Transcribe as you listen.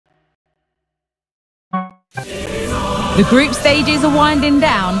The group stages are winding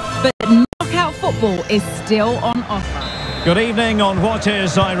down, but knockout football is still on offer. Good evening on what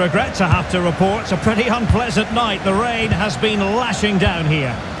is, I regret to have to report, a pretty unpleasant night. The rain has been lashing down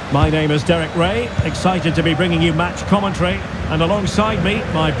here. My name is Derek Ray, excited to be bringing you match commentary, and alongside me,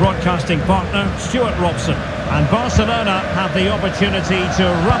 my broadcasting partner, Stuart Robson. And Barcelona have the opportunity to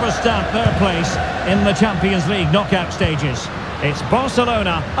rubber stamp their place in the Champions League knockout stages. It's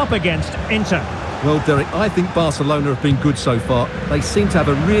Barcelona up against Inter. Well, Derek, I think Barcelona have been good so far. They seem to have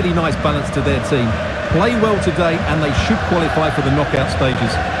a really nice balance to their team. Play well today and they should qualify for the knockout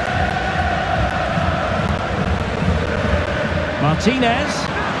stages. Martinez.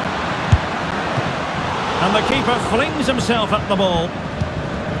 And the keeper flings himself at the ball.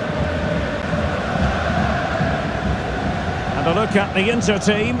 And a look at the Inter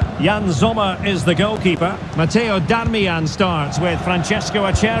team. Jan Sommer is the goalkeeper. Matteo Darmian starts with Francesco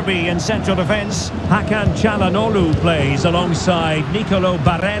Acerbi in central defence. Hakan Çalhanoğlu plays alongside Nicolo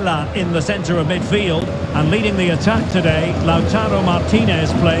Barella in the centre of midfield. And leading the attack today, Lautaro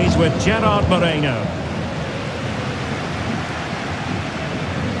Martinez plays with Gerard Moreno.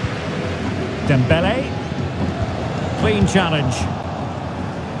 Dembele. Clean challenge.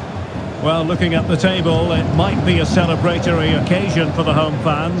 Well, looking at the table, it might be a celebratory occasion for the home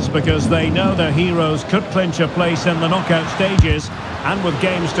fans because they know their heroes could clinch a place in the knockout stages, and with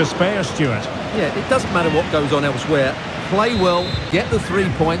games to spare, Stuart. Yeah, it doesn't matter what goes on elsewhere. Play well, get the 3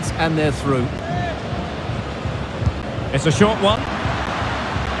 points, and they're through. It's a short one.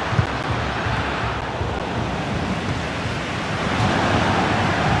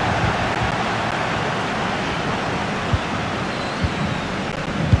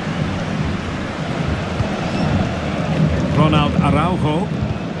 Araujo.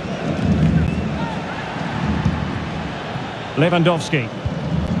 Lewandowski.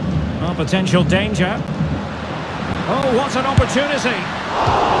 Oh, potential danger. Oh, what an opportunity.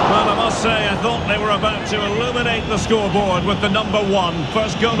 Well, I must say, I thought they were about to illuminate the scoreboard with the #1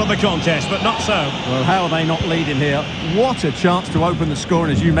 first goal of the contest, but not so. Well, how are they not leading here? What a chance to open the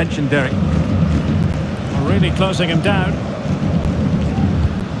scoring, as you mentioned, Derek. Really closing him down.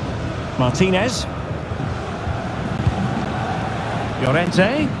 Martinez.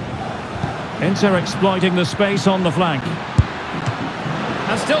 Llorente. Inter exploiting the space on the flank.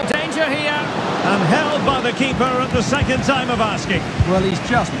 And still danger here. And held by the keeper at the second time of asking. Well, he's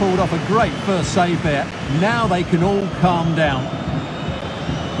just pulled off a great first save there. Now they can all calm down.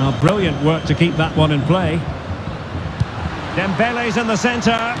 Well, brilliant work to keep that one in play. Dembele's in the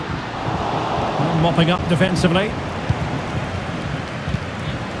centre. Mopping up defensively.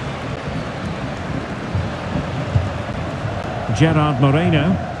 Gerard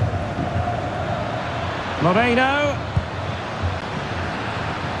Moreno. Moreno.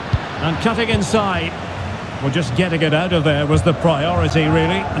 And cutting inside. Well, just getting it out of there was the priority,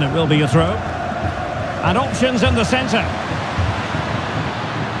 really. And it will be a throw. And options in the centre.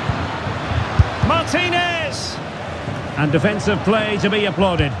 Martinez. And defensive play to be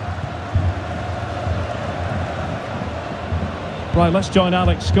applauded. Right, let's join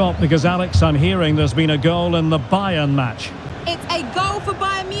Alex Scott, because, Alex, I'm hearing there's been a goal in the Bayern match. It's a goal for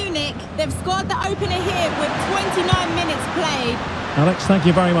Bayern Munich. They've scored the opener here with 29 minutes played. Alex, thank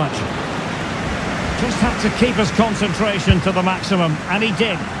you very much. Just had to keep his concentration to the maximum, and he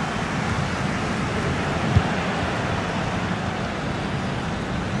did.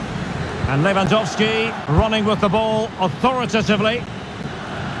 And Lewandowski running with the ball authoritatively.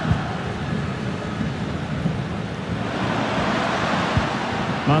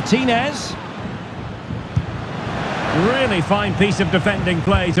 Martinez. Really fine piece of defending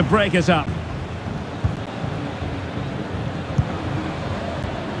play to break us up.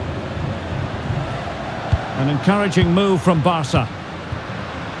 An encouraging move from Barca.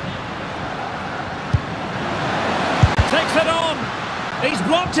 Takes it on. He's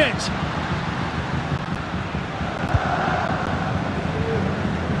blocked it.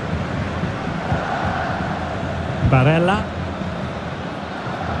 Barella.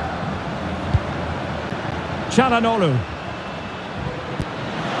 Çalhanoğlu.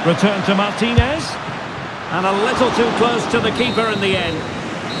 Return to Martinez. And a little too close to the keeper in the end.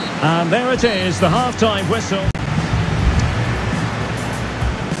 And there it is, the half-time whistle.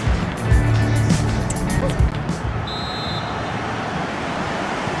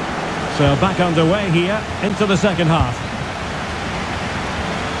 So back underway here into the second half.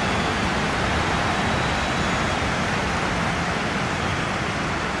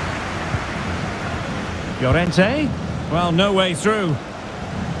 Llorente, well, no way through.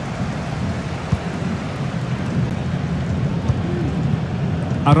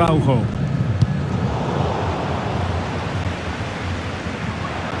 Araujo.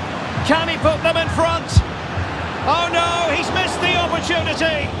 Can he put them in front? Oh no, he's missed the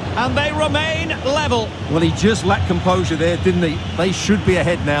opportunity. And they remain level. Well, he just lacked composure there, didn't he? They should be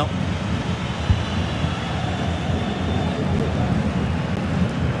ahead now.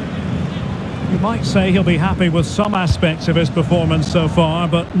 You might say he'll be happy with some aspects of his performance so far,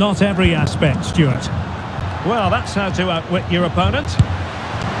 but not every aspect, Stuart. Well, that's how to outwit your opponent. It's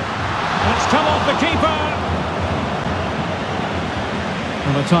come off the keeper.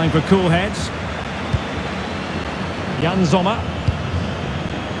 And a time for cool heads. Jan Sommer.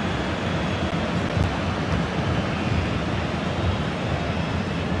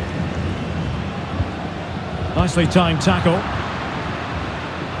 Nicely timed tackle.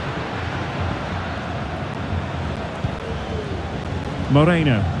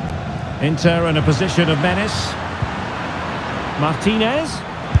 Moreno. Inter in a position of menace. Martinez.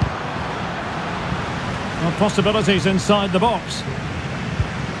 Well, possibilities inside the box.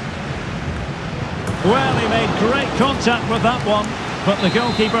 Well, he made great contact with that one, but the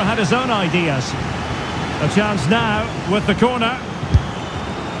goalkeeper had his own ideas. A chance now with the corner.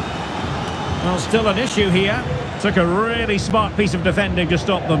 Well, still an issue here. Took a really smart piece of defending to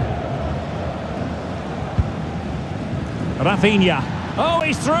stop them. Rafinha. Oh,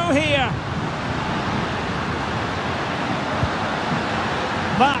 he's through here.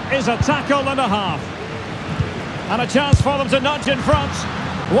 That is a tackle and a half. And a chance for them to nudge in front.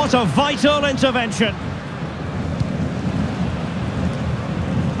 What a vital intervention.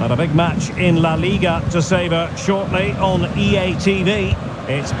 And a big match in La Liga to savour shortly on EA TV.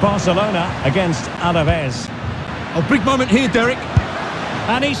 It's Barcelona against Alaves. A big moment here, Derek.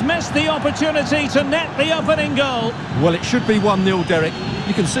 And he's missed the opportunity to net the opening goal. Well, it should be 1-0, Derek.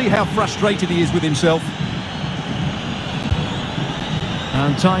 You can see how frustrated he is with himself.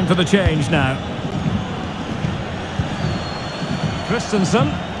 And time for the change now. Christensen.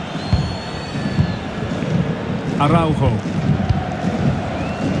 Araujo.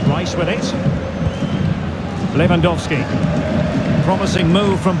 Rice with it. Lewandowski. Promising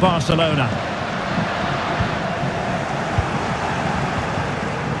move from Barcelona.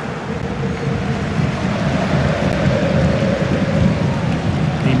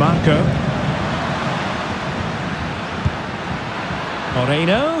 Di Marco.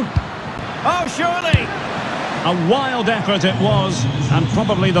 Moreno. Oh, surely! A wild effort it was, and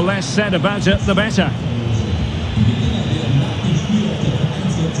probably the less said about it, the better.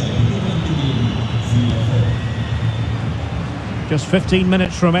 Just 15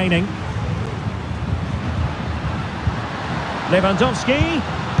 minutes remaining. Lewandowski.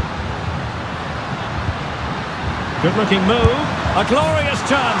 Good-looking move. A glorious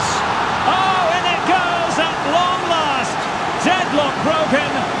chance. Oh, in it goes at long last. Deadlock broken.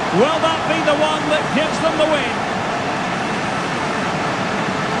 Will that be the one that gives them the win?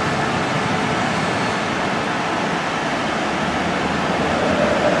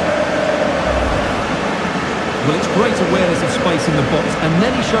 Well, it's great awareness of space in the box, and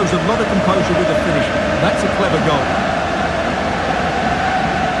then he shows a lot of composure with the finish. That's a clever goal.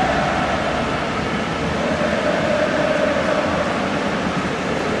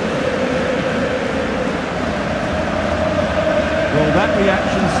 Well, that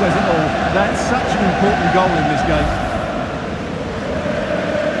reaction says it all. That's such an important goal in this game.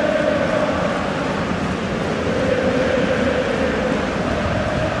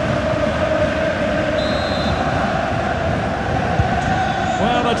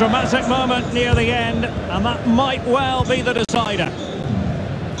 A dramatic moment near the end, and that might well be the decider.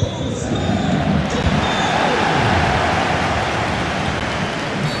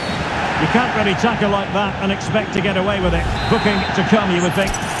 You can't really tackle like that and expect to get away with it. Booking to come, you would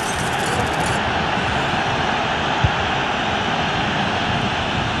think.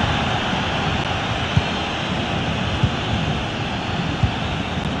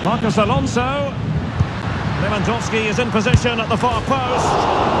 Marcos Alonso. Lewandowski is in position at the far post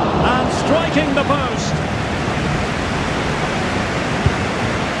and striking the post.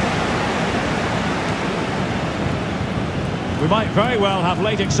 We might very well have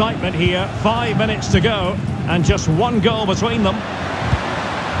late excitement here. 5 minutes to go and just one goal between them.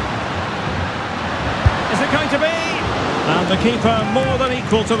 Is it going to be? And the keeper more than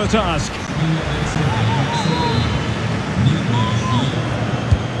equal to the task.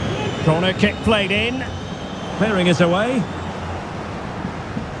 Corner kick played in. Clearing it away.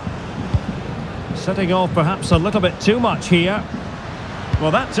 Setting off perhaps a little bit too much here. Well,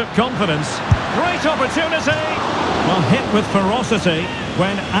 that took confidence. Great opportunity. Well, hit with ferocity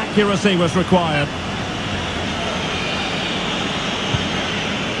when accuracy was required.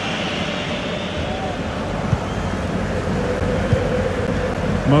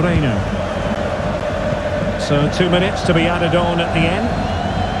 Moreno. So 2 minutes to be added on at the end.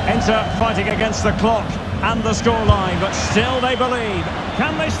 Inter fighting against the clock and the scoreline, but still they believe.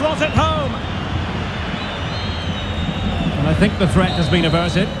 Can they slot it home? And I think the threat has been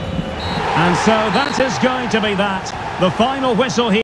averted. And so that is going to be that. The final whistle here.